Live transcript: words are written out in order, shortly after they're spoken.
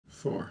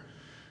4.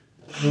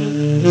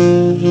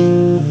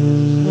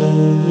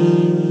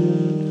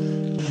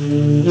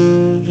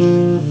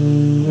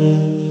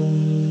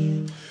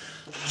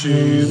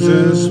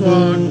 Jesus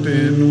walked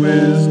in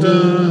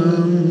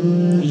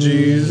wisdom,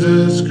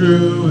 Jesus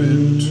grew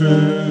in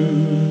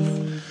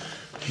truth.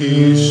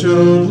 He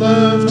showed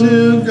love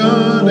to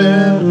God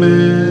and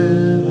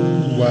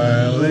man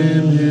while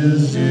in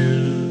his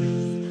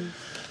youth.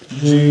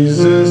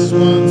 Jesus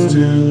wants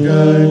to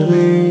guide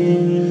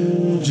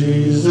me,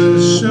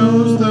 Jesus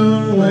shows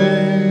the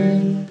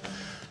way,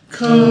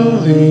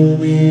 calling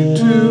me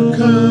to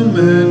come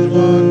and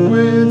walk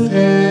with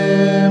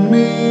him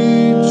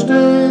each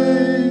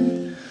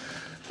day.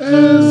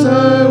 As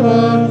I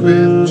walk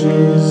with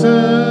Jesus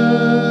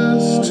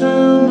to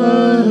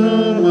my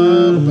home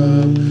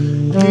above,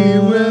 he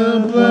will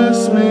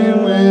bless me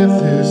with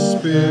his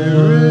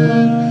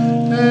Spirit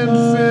and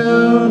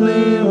fill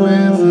me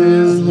with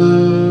his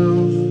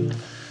love.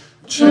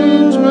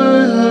 Change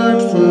my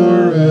heart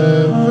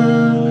forever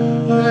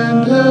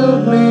and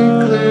help me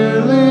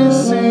clearly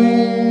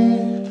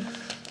see.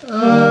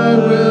 I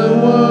will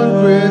walk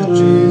with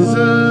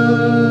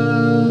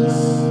Jesus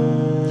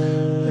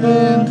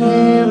and he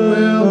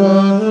will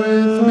walk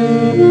with me.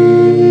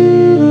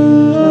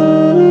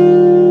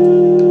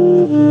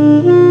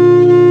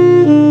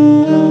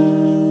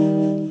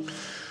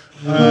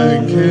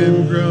 I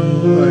can grow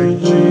like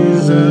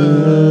Jesus,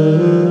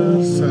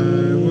 I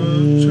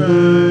will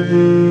try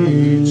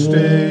each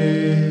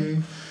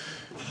day.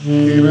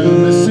 Here I'm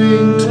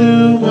missing to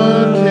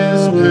walk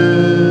his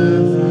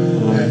path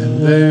and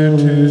there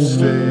to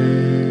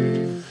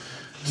stay.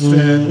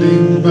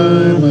 Standing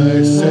by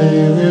my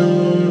Savior,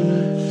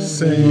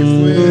 safe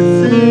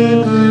within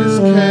his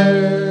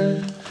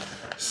care.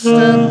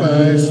 Step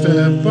by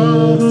step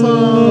I'll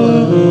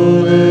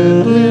follow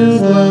and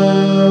his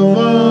love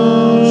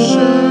I'll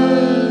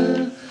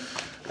share.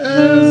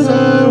 As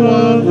I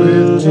walk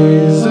with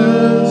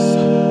Jesus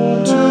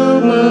to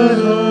my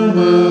home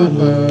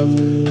above,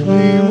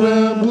 he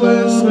will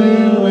bless me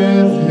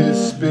with his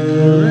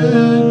Spirit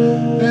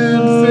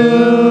and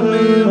fill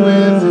me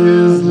with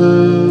his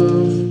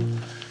love.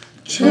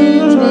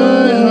 Change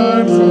my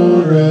heart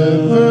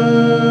forever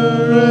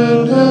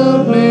and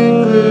help me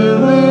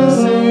clearly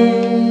see.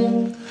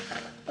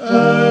 I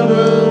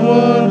will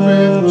walk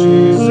with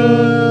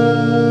Jesus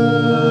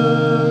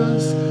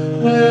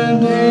and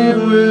he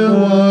will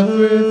walk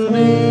with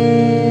me.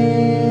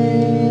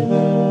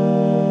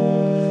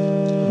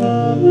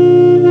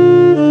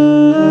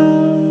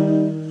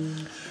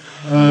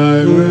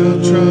 I will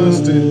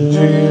trust in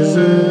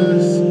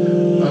Jesus,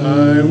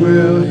 I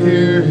will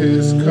hear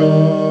his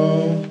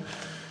call.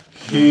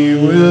 He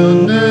will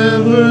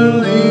never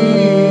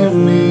leave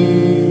me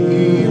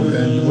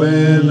even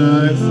when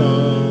I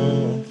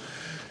fall.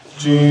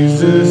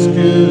 Jesus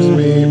gives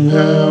me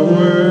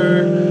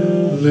power,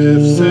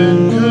 lifts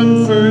and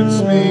comforts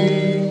me,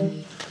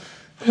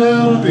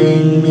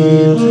 helping me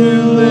to